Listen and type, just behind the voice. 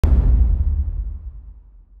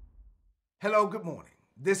Hello, good morning.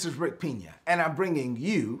 This is Rick Pina, and I'm bringing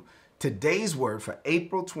you today's word for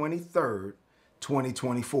April 23rd,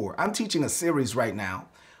 2024. I'm teaching a series right now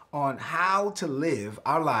on how to live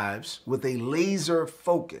our lives with a laser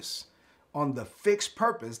focus on the fixed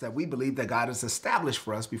purpose that we believe that God has established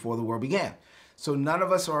for us before the world began. So none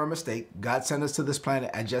of us are a mistake. God sent us to this planet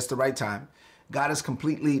at just the right time. God is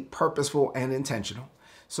completely purposeful and intentional.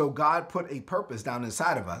 So God put a purpose down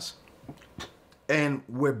inside of us, and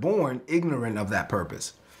we're born ignorant of that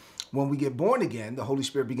purpose. When we get born again, the Holy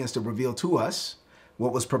Spirit begins to reveal to us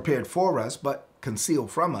what was prepared for us, but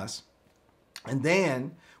concealed from us. And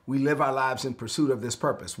then we live our lives in pursuit of this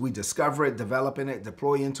purpose. We discover it, develop in it,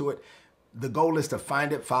 deploy into it. The goal is to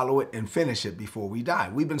find it, follow it, and finish it before we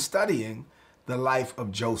die. We've been studying the life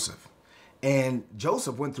of Joseph. And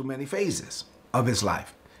Joseph went through many phases of his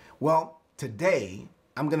life. Well, today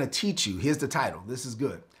I'm going to teach you, here's the title, this is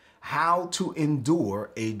good, how to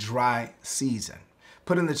endure a dry season.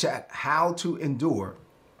 Put in the chat, how to endure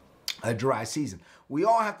a dry season. We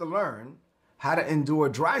all have to learn how to endure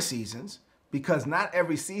dry seasons because not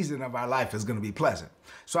every season of our life is going to be pleasant.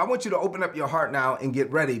 So I want you to open up your heart now and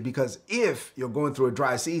get ready, because if you're going through a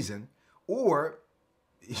dry season, or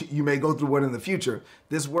you may go through one in the future,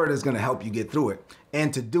 this word is going to help you get through it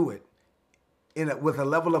and to do it with a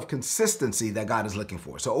level of consistency that God is looking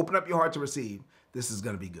for. So open up your heart to receive. This is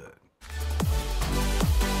going to be good.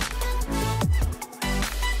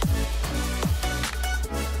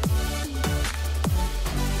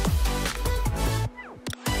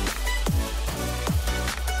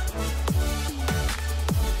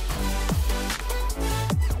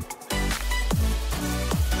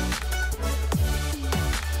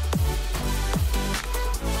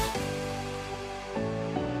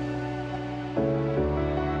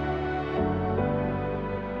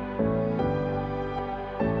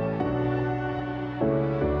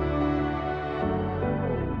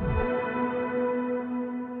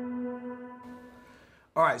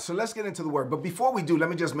 All right, so let's get into the word. But before we do, let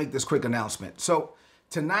me just make this quick announcement. So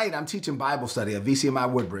tonight I'm teaching Bible study at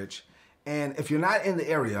VCMI Woodbridge. And if you're not in the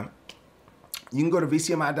area, you can go to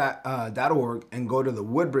vcmi.org and go to the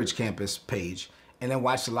Woodbridge campus page and then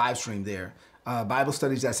watch the live stream there. Bible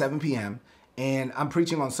studies at 7 p.m. And I'm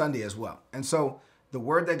preaching on Sunday as well. And so the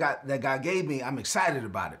word that God gave me, I'm excited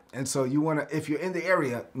about it. And so if you're in the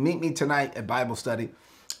area, meet me tonight at Bible study.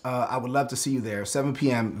 I would love to see you there, 7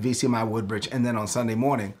 p.m. VCMI Woodbridge. And then on Sunday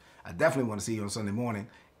morning, I definitely want to see you on Sunday morning.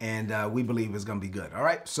 And we believe it's going to be good. All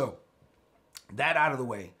right. So that out of the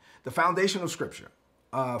way, the foundational scripture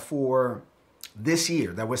for this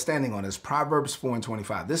year that we're standing on is Proverbs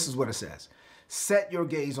 4:25. This is what it says. Set your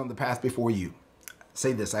gaze on the path before you.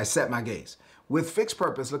 Say this, I set my gaze. With fixed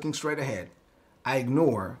purpose, looking straight ahead, I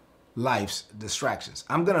ignore life's distractions.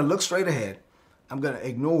 I'm going to look straight ahead. I'm going to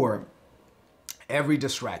ignore every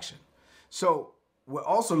distraction. So we're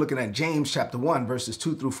also looking at James chapter 1, verses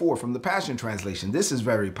 2-4 from the Passion Translation. This is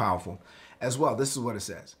very powerful as well. This is what it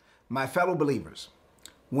says. My fellow believers,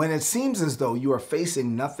 when it seems as though you are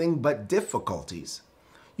facing nothing but difficulties,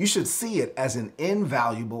 you should see it as an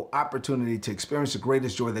invaluable opportunity to experience the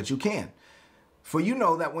greatest joy that you can. For you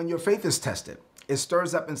know that when your faith is tested, it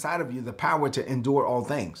stirs up inside of you the power to endure all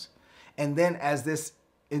things. And then as this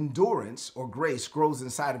endurance or grace grows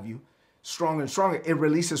inside of you, stronger and stronger, it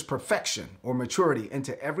releases perfection or maturity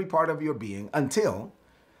into every part of your being until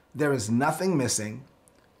there is nothing missing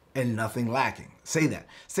and nothing lacking. Say that.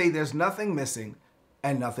 Say there's nothing missing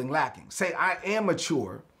and nothing lacking. Say I am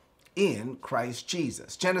mature in Christ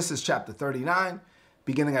Jesus. Genesis chapter 39,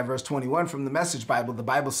 beginning at verse 21 from the Message Bible, the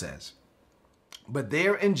Bible says, but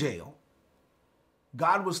there in jail,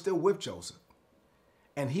 God was still with Joseph,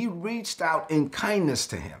 and he reached out in kindness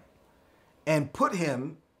to him and put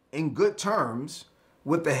him in good terms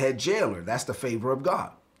with the head jailer. That's the favor of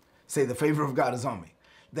God. Say, the favor of God is on me.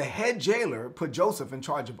 The head jailer put Joseph in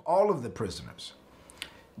charge of all of the prisoners.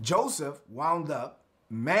 Joseph wound up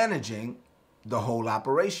managing the whole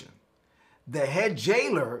operation. The head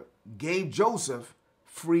jailer gave Joseph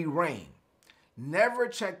free rein, never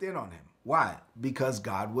checked in on him. Why? Because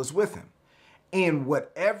God was with him. And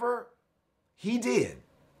whatever he did,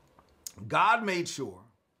 God made sure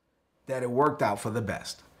that it worked out for the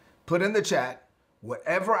best. Put in the chat,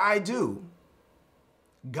 whatever I do,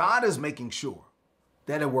 God is making sure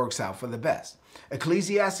that it works out for the best.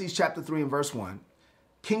 Ecclesiastes chapter 3 and verse 1,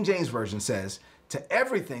 King James Version says, to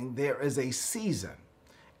everything there is a season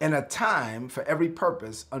and a time for every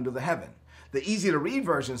purpose under the heaven. The easy to read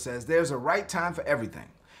version says there's a right time for everything,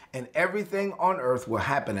 and everything on earth will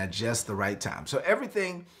happen at just the right time. So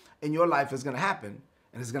everything in your life is going to happen,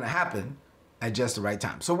 and it's going to happen at just the right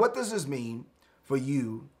time. So what does this mean for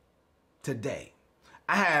you today.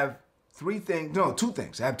 I have two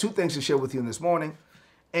things. I have two things to share with you this morning.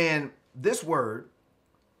 And this word,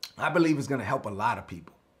 I believe, is going to help a lot of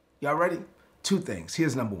people. Y'all ready? Two things.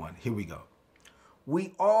 Here's number one. Here we go.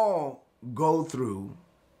 We all go through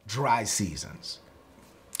dry seasons.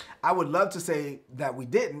 I would love to say that we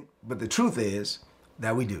didn't, but the truth is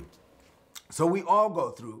that we do. So we all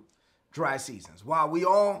go through dry seasons. While we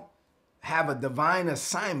all have a divine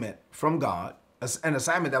assignment from God, an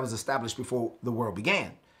assignment that was established before the world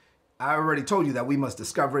began. I already told you that we must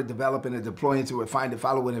discover it, develop it, and deploy into it, find it,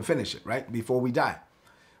 follow it, and finish it, right? Before we die.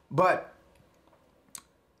 But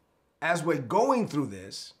as we're going through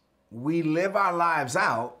this, we live our lives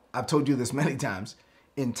out, I've told you this many times,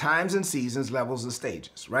 in times and seasons, levels, and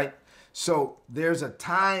stages, right? So there's a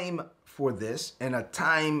time for this and a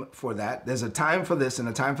time for that. There's a time for this and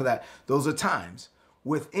a time for that. Those are times.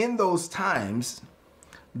 Within those times,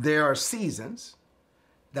 there are seasons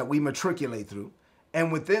that we matriculate through.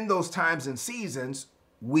 And within those times and seasons,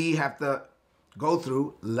 we have to go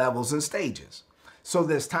through levels and stages. So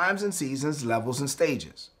there's times and seasons, levels and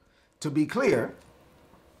stages. To be clear,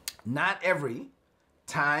 not every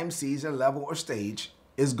time, season, level, or stage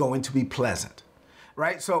is going to be pleasant,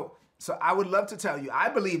 right? So I would love to tell you, I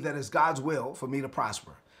believe that it's God's will for me to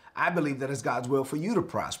prosper. I believe that it's God's will for you to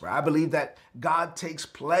prosper. I believe that God takes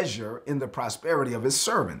pleasure in the prosperity of his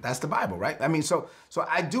servant. That's the Bible, right? I mean, so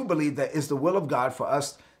I do believe that it's the will of God for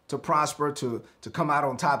us to prosper, to come out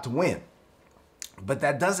on top, to win. But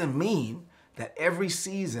that doesn't mean that every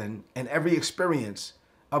season and every experience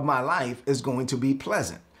of my life is going to be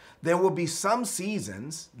pleasant. There will be some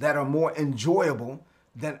seasons that are more enjoyable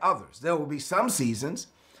than others. There will be some seasons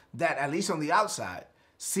that, at least on the outside,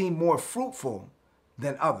 seem more fruitful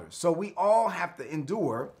than others. So we all have to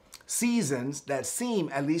endure seasons that seem,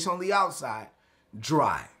 at least on the outside,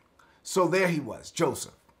 dry. So there he was,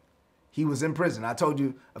 Joseph. He was in prison. I told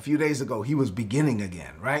you a few days ago, he was beginning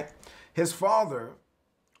again, right? His father,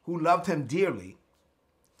 who loved him dearly,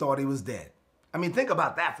 thought he was dead. I mean, think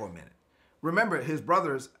about that for a minute. Remember, his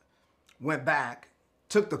brothers went back,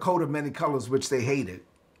 took the coat of many colors, which they hated.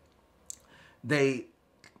 They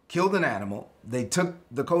killed an animal. They took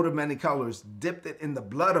the coat of many colors, dipped it in the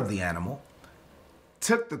blood of the animal,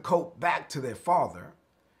 took the coat back to their father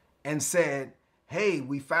and said, hey,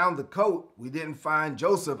 we found the coat. We didn't find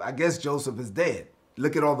Joseph. I guess Joseph is dead.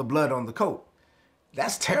 Look at all the blood on the coat.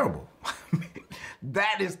 That's terrible.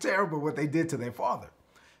 That is terrible what they did to their father.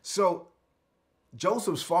 So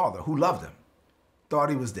Joseph's father, who loved him,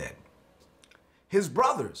 thought he was dead. His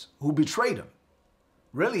brothers, who betrayed him,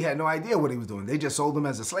 really had no idea what he was doing. They just sold him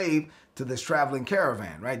as a slave to this traveling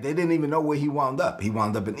caravan, right? They didn't even know where he wound up. He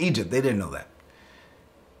wound up in Egypt. They didn't know that.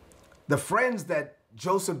 The friends that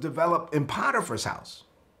Joseph developed in Potiphar's house,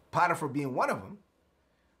 Potiphar being one of them,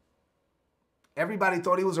 everybody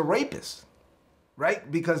thought he was a rapist,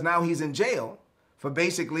 right? Because now he's in jail for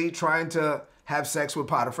basically trying to have sex with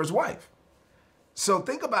Potiphar's wife. So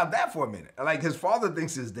think about that for a minute. Like, his father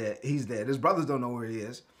thinks he's dead. His brothers don't know where he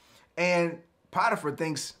is. And Potiphar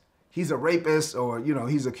thinks he's a rapist, or,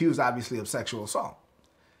 he's accused, obviously, of sexual assault.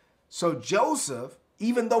 So Joseph,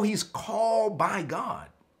 even though he's called by God,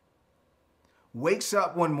 wakes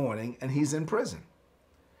up one morning and he's in prison.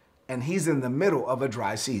 And he's in the middle of a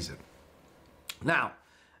dry season. Now,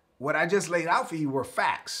 what I just laid out for you were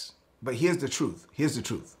facts, but here's the truth. Here's the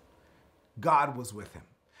truth. God was with him.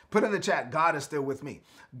 Put in the chat, God is still with me.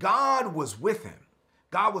 God was with him.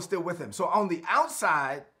 God was still with him. So on the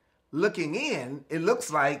outside, looking in, it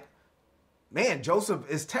looks like, man, Joseph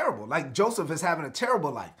is terrible. Like, Joseph is having a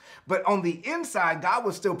terrible life. But on the inside, God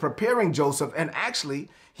was still preparing Joseph, and actually,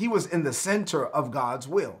 he was in the center of God's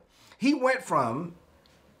will. He went from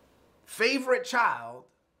favorite child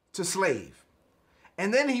to slave.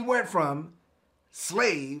 And then he went from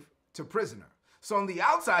slave to prisoner. So on the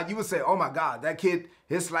outside, you would say, oh my God, that kid,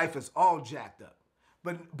 his life is all jacked up.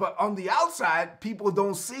 But on the outside, people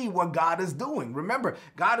don't see what God is doing. Remember,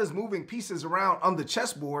 God is moving pieces around on the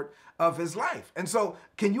chessboard of his life. And so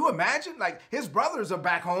can you imagine? Like, his brothers are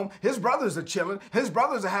back home. His brothers are chilling. His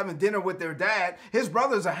brothers are having dinner with their dad. His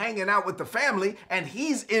brothers are hanging out with the family, and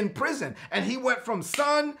he's in prison. And he went from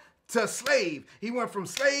son to slave. He went from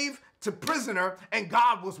slave to prisoner, and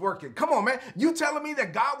God was working. Come on, man. You telling me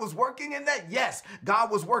that God was working in that? Yes, God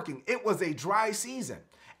was working. It was a dry season.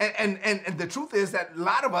 And the truth is that a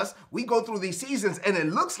lot of us, we go through these seasons and it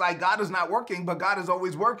looks like God is not working, but God is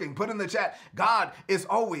always working. Put in the chat, God is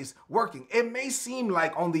always working. It may seem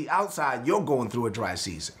like on the outside, you're going through a dry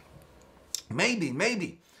season. Maybe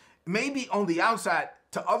on the outside,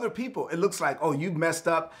 to other people, it looks like, oh, you've messed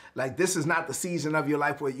up. Like, this is not the season of your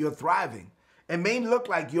life where you're thriving. It may look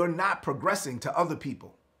like you're not progressing to other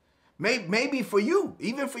people. Maybe for you,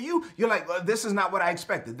 even for you, you're like, this is not what I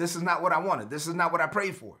expected. This is not what I wanted. This is not what I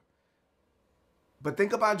prayed for. But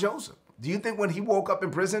think about Joseph. Do you think when he woke up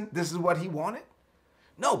in prison, this is what he wanted?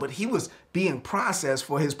 No, but he was being processed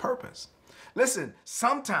for his purpose. Listen,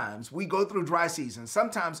 sometimes we go through dry seasons.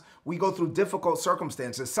 Sometimes we go through difficult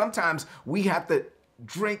circumstances. Sometimes we have to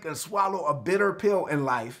drink and swallow a bitter pill in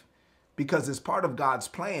life because it's part of God's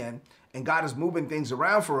plan and God is moving things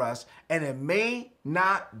around for us, and it may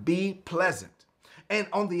not be pleasant. And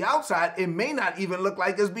on the outside, it may not even look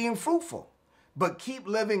like it's being fruitful, but keep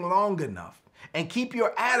living long enough and keep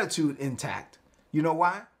your attitude intact. You know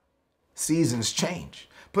why? Seasons change.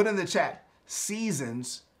 Put in the chat,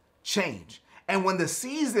 seasons change. And when the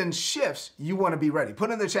season shifts, you want to be ready.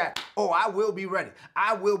 Put in the chat, oh, I will be ready.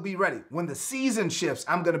 I will be ready. When the season shifts,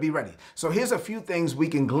 I'm going to be ready. So here's a few things we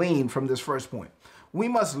can glean from this first point. We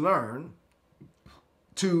must learn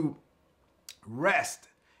to rest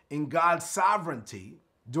in God's sovereignty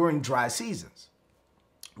during dry seasons.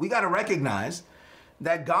 We got to recognize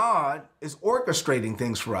that God is orchestrating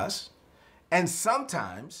things for us. And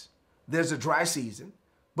sometimes there's a dry season,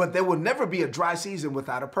 but there will never be a dry season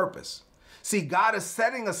without a purpose. See, God is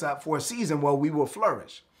setting us up for a season where we will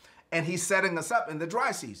flourish. And he's setting us up in the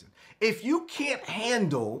dry season. If you can't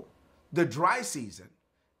handle the dry season,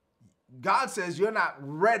 God says you're not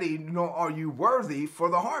ready, nor are you worthy for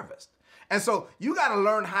the harvest. And so you got to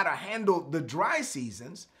learn how to handle the dry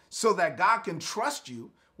seasons so that God can trust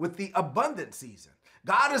you with the abundant season.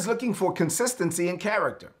 God is looking for consistency in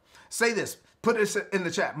character. Say this, put this in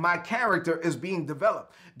the chat. My character is being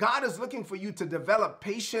developed. God is looking for you to develop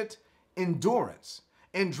patient endurance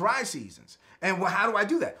in dry seasons. And how do I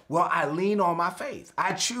do that? Well, I lean on my faith.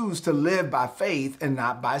 I choose to live by faith and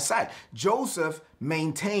not by sight. Joseph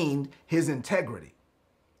maintained his integrity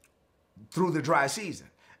through the dry season.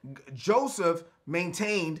 Joseph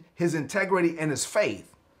maintained his integrity and his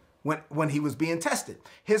faith when he was being tested.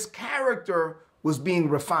 His character was being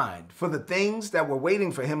refined for the things that were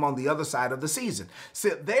waiting for him on the other side of the season. So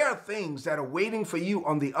there are things that are waiting for you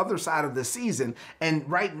on the other side of the season. And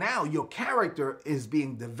right now, your character is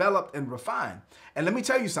being developed and refined. And let me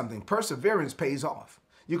tell you something, perseverance pays off.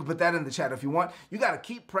 You can put that in the chat if you want. You got to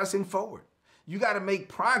keep pressing forward. You got to make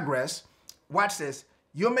progress. Watch this.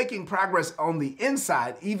 You're making progress on the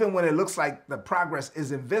inside, even when it looks like the progress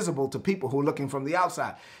is invisible to people who are looking from the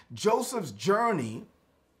outside. Joseph's journey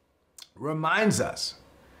reminds us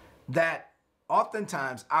that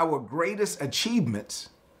oftentimes our greatest achievements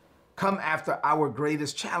come after our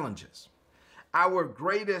greatest challenges. Our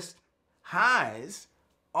greatest highs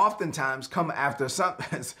oftentimes come after some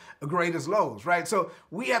greatest lows, right? So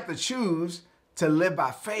we have to choose to live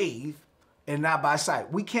by faith and not by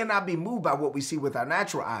sight. We cannot be moved by what we see with our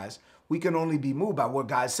natural eyes. We can only be moved by what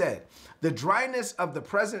God said. The dryness of the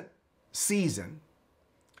present season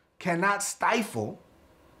cannot stifle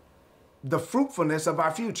the fruitfulness of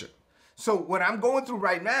our future. So what I'm going through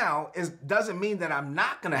right now doesn't mean that I'm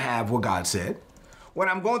not going to have what God said. What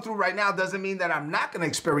I'm going through right now doesn't mean that I'm not going to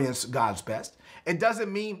experience God's best. It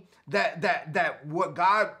doesn't mean that what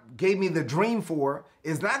God gave me the dream for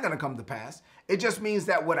is not going to come to pass. It just means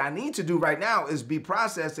that what I need to do right now is be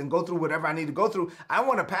processed and go through whatever I need to go through. I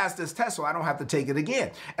want to pass this test so I don't have to take it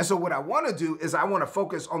again. And so what I want to do is I want to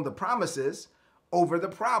focus on the promises over the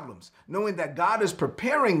problems, knowing that God is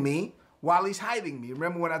preparing me while he's hiding me.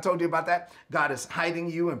 Remember when I told you about that? God is hiding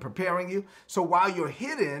you and preparing you. So while you're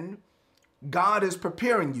hidden, God is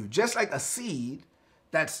preparing you. Just like a seed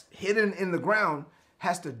that's hidden in the ground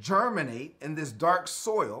has to germinate in this dark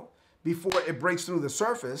soil before it breaks through the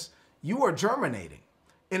surface, you are germinating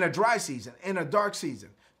in a dry season, in a dark season.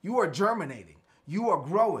 You are germinating. You are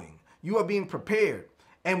growing. You are being prepared.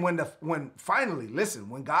 And when finally, listen,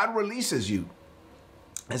 when God releases you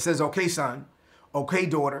and says, okay, son, okay,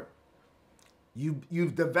 daughter,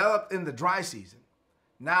 you've developed in the dry season.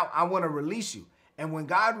 Now I want to release you. And when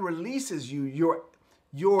God releases you,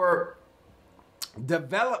 your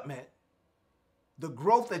development, the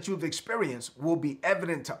growth that you've experienced will be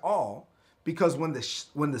evident to all, because when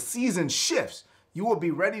the season shifts, you will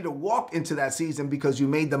be ready to walk into that season because you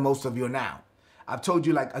made the most of your now. I've told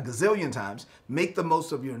you like a gazillion times, make the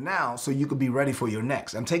most of your now so you can be ready for your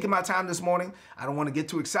next. I'm taking my time this morning. I don't want to get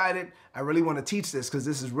too excited. I really want to teach this because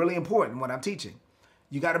this is really important what I'm teaching.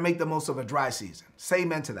 You got to make the most of a dry season. Say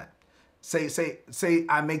amen to that. Say,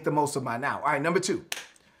 I make the most of my now. All right, number 2.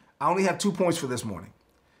 I only have 2 points for this morning.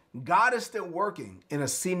 God is still working in a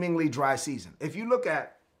seemingly dry season. If you look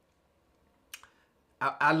at,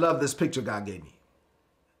 I love this picture God gave me.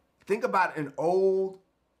 Think about an old,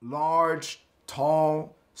 large,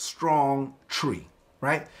 tall, strong tree,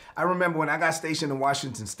 right? I remember when I got stationed in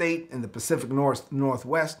Washington State in the Pacific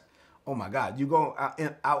Northwest. Oh my God, you go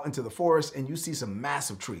out into the forest and you see some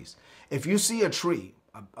massive trees. If you see a tree,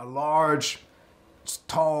 a large,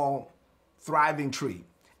 tall, thriving tree,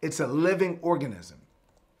 it's a living organism.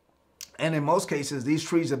 And in most cases, these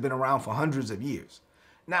trees have been around for hundreds of years.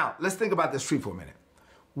 Now, let's think about this tree for a minute.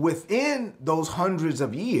 Within those hundreds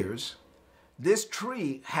of years, this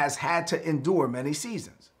tree has had to endure many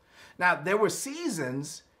seasons. Now, there were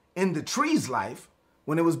seasons in the tree's life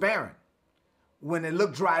when it was barren, when it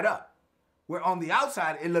looked dried up, where on the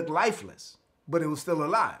outside it looked lifeless, but it was still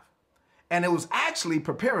alive. And it was actually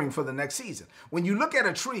preparing for the next season. When you look at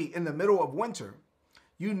a tree in the middle of winter,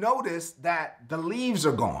 you notice that the leaves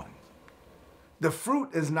are gone. The fruit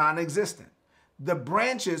is non-existent. The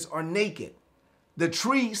branches are naked. The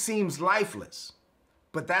tree seems lifeless.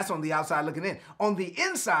 But that's on the outside looking in. On the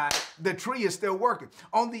inside, the tree is still working.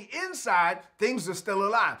 On the inside, things are still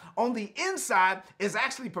alive. On the inside, it's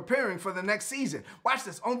actually preparing for the next season. Watch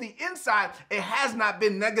this. On the inside, it has not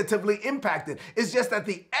been negatively impacted. It's just that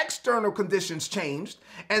the external conditions changed.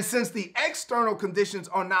 And since the external conditions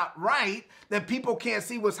are not right, then people can't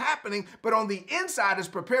see what's happening. But on the inside, it's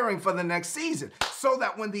preparing for the next season. So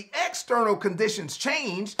that when the external conditions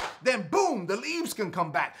change, then boom, the leaves can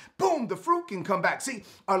come back. Boom, the fruit can come back. See,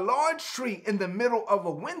 a large tree in the middle of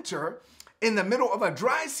a winter, in the middle of a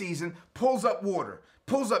dry season, pulls up water,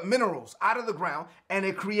 pulls up minerals out of the ground, and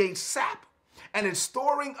it creates sap. And it's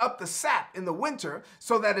storing up the sap in the winter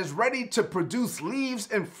so that it's ready to produce leaves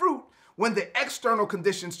and fruit when the external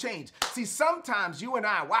conditions change. See, sometimes you and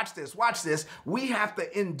I, watch this, we have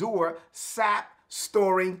to endure sap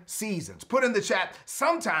storing seasons. Put in the chat,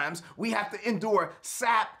 sometimes we have to endure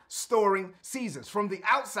sap storing seasons. From the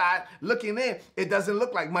outside looking in, it doesn't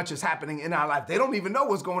look like much is happening in our life. They don't even know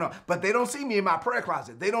what's going on, but they don't see me in my prayer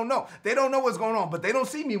closet. They don't know what's going on, but they don't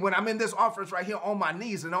see me when I'm in this office right here on my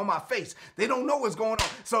knees and on my face. They don't know what's going on.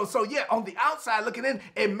 So yeah, on the outside looking in,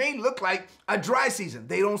 it may look like a dry season.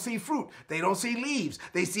 They don't see fruit. They don't see leaves.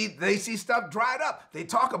 They see stuff dried up. They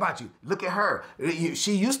talk about you. Look at her.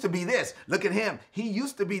 She used to be this. Look at him. He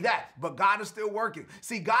used to be that, but God is still working.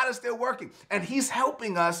 See, God is still working, and he's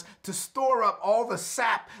helping us to store up all the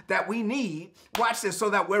sap that we need. Watch this, so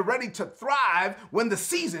that we're ready to thrive when the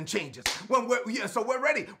season changes. So we're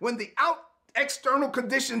ready when the external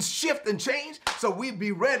conditions shift and change, so we'd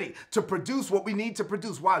be ready to produce what we need to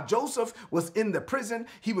produce. While Joseph was in the prison,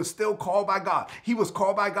 he was still called by God. He was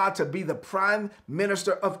called by God to be the prime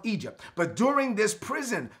minister of Egypt. But during this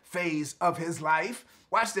prison phase of his life,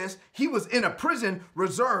 watch this, he was in a prison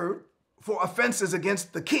reserved for offenses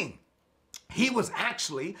against the king. He was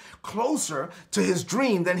actually closer to his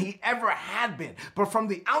dream than he ever had been. But from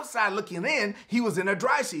the outside looking in, he was in a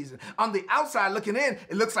dry season. On the outside looking in,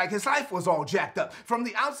 it looks like his life was all jacked up. From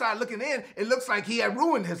the outside looking in, it looks like he had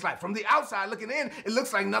ruined his life. From the outside looking in, it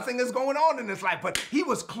looks like nothing is going on in his life. But he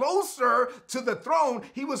was closer to the throne.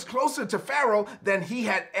 He was closer to Pharaoh than he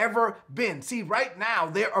had ever been. See, right now,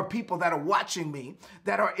 there are people that are watching me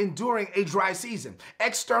that are enduring a dry season.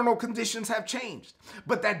 External conditions have changed,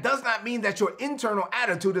 but that does not mean that your internal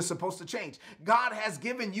attitude is supposed to change. God has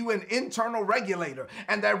given you an internal regulator,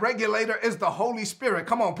 and that regulator is the Holy Spirit.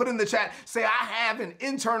 Come on, put in the chat, say, I have an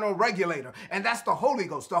internal regulator, and that's the Holy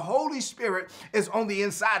Ghost. The Holy Spirit is on the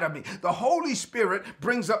inside of me. The Holy Spirit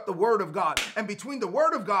brings up the Word of God, and between the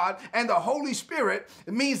Word of God and the Holy Spirit,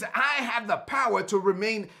 it means that I have the power to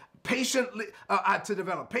remain patiently, to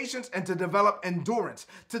develop patience and to develop endurance,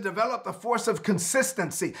 to develop the force of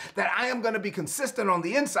consistency, that I am going to be consistent on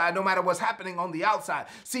the inside no matter what's happening on the outside.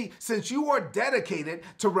 See, since you are dedicated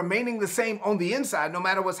to remaining the same on the inside no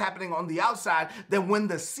matter what's happening on the outside, then when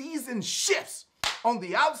the season shifts on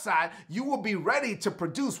the outside, you will be ready to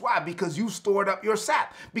produce. Why? Because you stored up your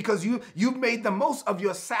sap, because you've made the most of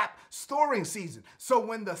your sap storing season. So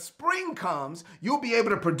when the spring comes, you'll be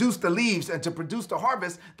able to produce the leaves and to produce the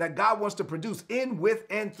harvest that God wants to produce in, with,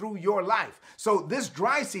 and through your life. So this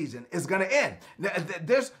dry season is going to end.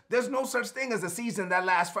 There's no such thing as a season that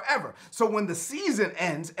lasts forever. So when the season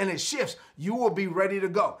ends and it shifts, you will be ready to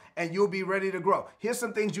go and you'll be ready to grow. Here's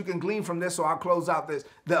some things you can glean from this, so I'll close out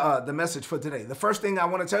the message for today. The first thing I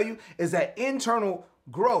want to tell you is that internal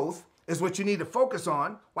growth is what you need to focus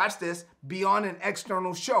on. Watch this, beyond an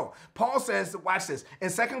external show. Paul says, watch this,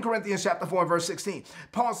 in 2 Corinthians chapter 4 and verse 16,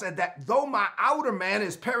 Paul said that though my outer man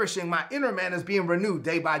is perishing, my inner man is being renewed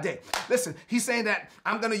day by day. Listen, he's saying that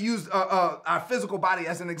I'm going to use our physical body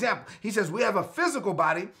as an example. He says we have a physical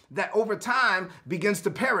body that over time begins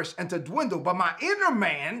to perish and to dwindle, but my inner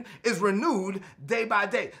man is renewed day by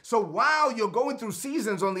day. So while you're going through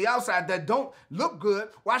seasons on the outside that don't look good,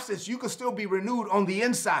 watch this, you can still be renewed on the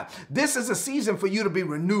inside. This is a season for you to be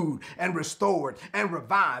renewed and restored and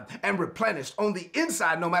revived and replenished on the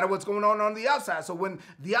inside, no matter what's going on the outside. So when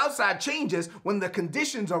the outside changes, when the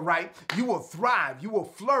conditions are right, you will thrive, you will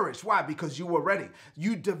flourish. Why? Because you were ready.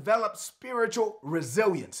 You develop spiritual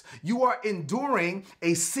resilience. You are enduring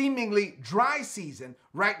a seemingly dry season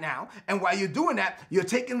right now. And while you're doing that, you're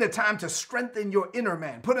taking the time to strengthen your inner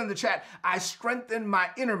man. Put in the chat, I strengthen my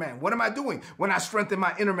inner man. What am I doing when I strengthen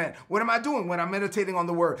my inner man? What am I doing when I'm meditating on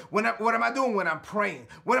the word? What am I doing when I'm praying?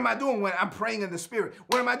 What am I doing when I'm praying in the spirit?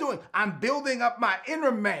 What am I doing? I'm building up my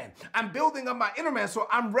inner man. I'm building up my inner man so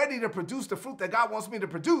I'm ready to produce the fruit that God wants me to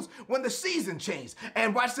produce when the season changes.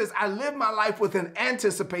 And watch this, I live my life with an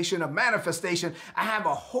anticipation of manifestation. I have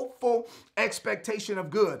a hopeful expectation of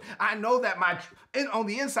good. I know that on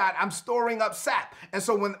the inside, I'm storing up sap. And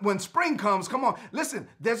so when spring comes, come on, listen,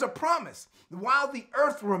 there's a promise. While the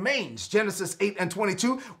earth remains, Genesis 8 and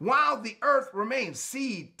 22, while the earth remains,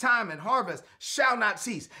 seed, time, and harvest shall not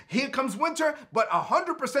cease. Here comes winter, but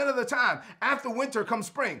 100% of the time after winter comes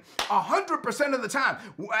spring. 100% of the time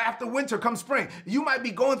after winter comes spring. You might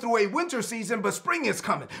be going through a winter season, but spring is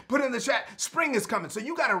coming. Put in the chat, spring is coming. So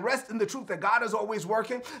you got to rest in the truth that God is always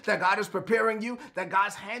working, that God is preparing you, that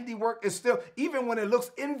God's handiwork is still, even when it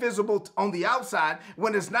looks invisible on the outside,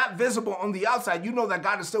 when it's not visible on the outside, you know that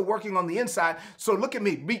God is still working on the inside. So look at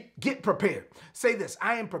me, get prepared. Say this,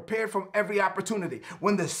 I am prepared from every opportunity.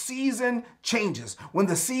 When the season changes, when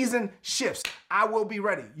the season shifts, I will be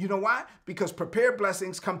ready. You know why? Because prepared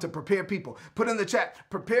blessings come to prepare people. Put in the chat,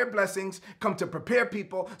 prepared blessings come to prepare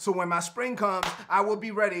people. So when my spring comes, I will be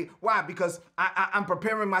ready. Why? Because I'm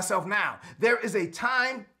preparing myself now. There is a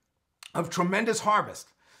time of tremendous harvest.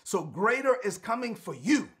 So greater is coming for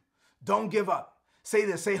you. Don't give up. Say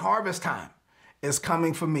this, say harvest time is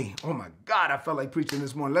coming for me. Oh my God, I felt like preaching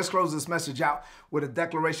this morning. Let's close this message out with a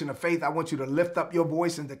declaration of faith. I want you to lift up your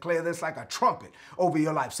voice and declare this like a trumpet over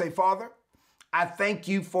your life. Say, Father, I thank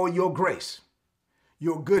you for your grace,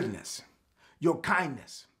 your goodness, your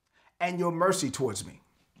kindness, and your mercy towards me.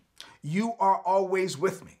 You are always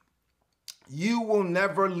with me. You will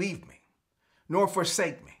never leave me, nor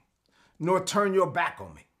forsake me, nor turn your back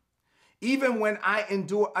on me. Even when I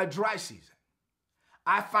endure a dry season,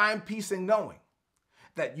 I find peace in knowing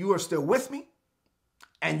that you are still with me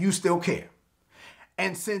and you still care.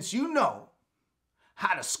 And since you know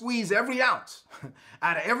how to squeeze every ounce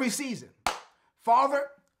out of every season, Father,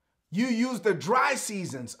 you use the dry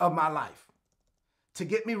seasons of my life to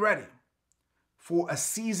get me ready for a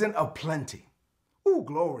season of plenty. Ooh,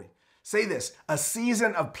 glory. Say this, a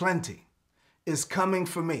season of plenty is coming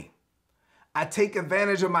for me. I take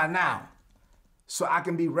advantage of my now so I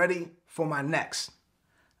can be ready for my next.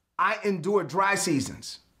 I endure dry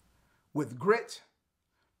seasons with grit,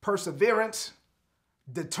 perseverance,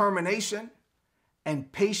 determination,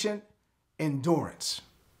 and patient endurance.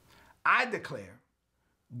 I declare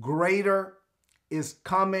greater is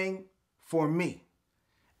coming for me.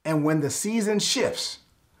 And when the season shifts,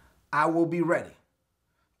 I will be ready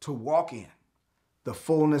to walk in the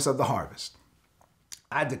fullness of the harvest.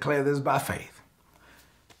 I declare this by faith.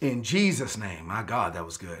 In Jesus' name, my God, that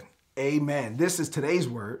was good. Amen. This is today's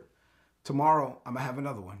word. Tomorrow, I'm going to have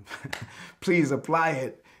another one. Please apply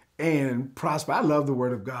it and prosper. I love the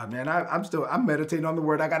word of God, man. I'm meditating on the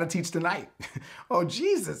word I got to teach tonight. Oh,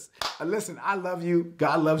 Jesus. Listen, I love you.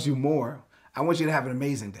 God loves you more. I want you to have an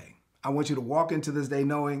amazing day. I want you to walk into this day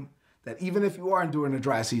knowing that even if you are enduring a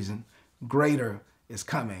dry season, greater is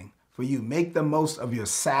coming for you. Make the most of your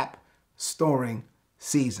sap storing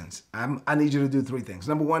seasons. I need you to do three things.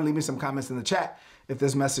 Number one, leave me some comments in the chat if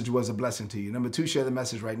this message was a blessing to you. Number two, share the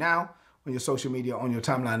message right now on your social media, on your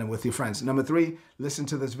timeline, and with your friends. Number three, listen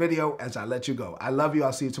to this video as I let you go. I love you.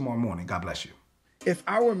 I'll see you tomorrow morning. God bless you. If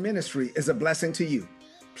our ministry is a blessing to you,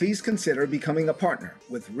 please consider becoming a partner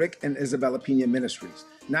with Rick and Isabella Pina Ministries.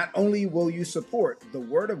 Not only will you support the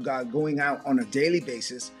Word of God going out on a daily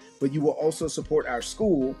basis, but you will also support our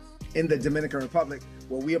school in the Dominican Republic,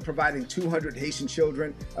 where we are providing 200 Haitian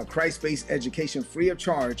children a Christ-based education free of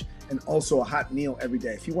charge and also a hot meal every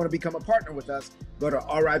day. If you want to become a partner with us, go to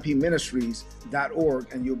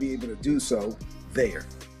ripministries.org and you'll be able to do so there.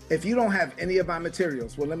 If you don't have any of my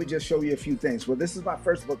materials, well, let me just show you a few things. Well, this is my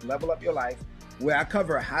first book, Level Up Your Life, where I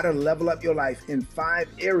cover how to level up your life in 5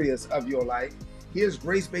 areas of your life. Here's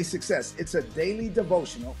Grace-Based Success. It's a daily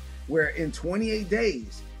devotional where in 28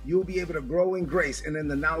 days, you'll be able to grow in grace and in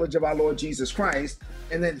the knowledge of our Lord Jesus Christ.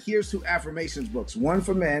 And then here's 2 affirmations books, one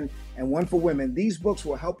for men and one for women. These books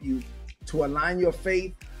will help you to align your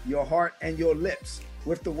faith, your heart, and your lips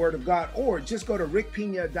with the Word of God. Or just go to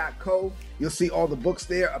rickpina.co. You'll see all the books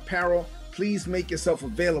there, apparel. Please make yourself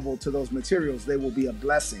available to those materials. They will be a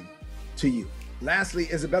blessing to you. Lastly,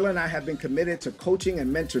 Isabella and I have been committed to coaching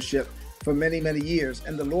and mentorship for many, many years.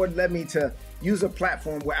 And the Lord led me to use a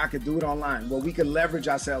platform where I could do it online, where we could leverage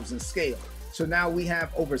ourselves and scale. So now we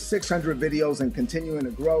have over 600 videos and continuing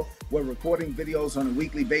to grow. We're recording videos on a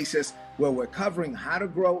weekly basis where we're covering how to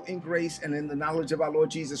grow in grace and in the knowledge of our Lord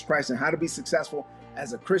Jesus Christ and how to be successful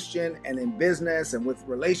as a Christian and in business and with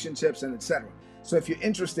relationships and etc. So if you're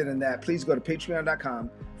interested in that, please go to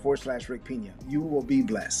patreon.com/Rick Pina. You will be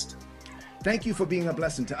blessed. Thank you for being a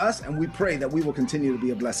blessing to us, and we pray that we will continue to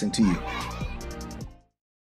be a blessing to you.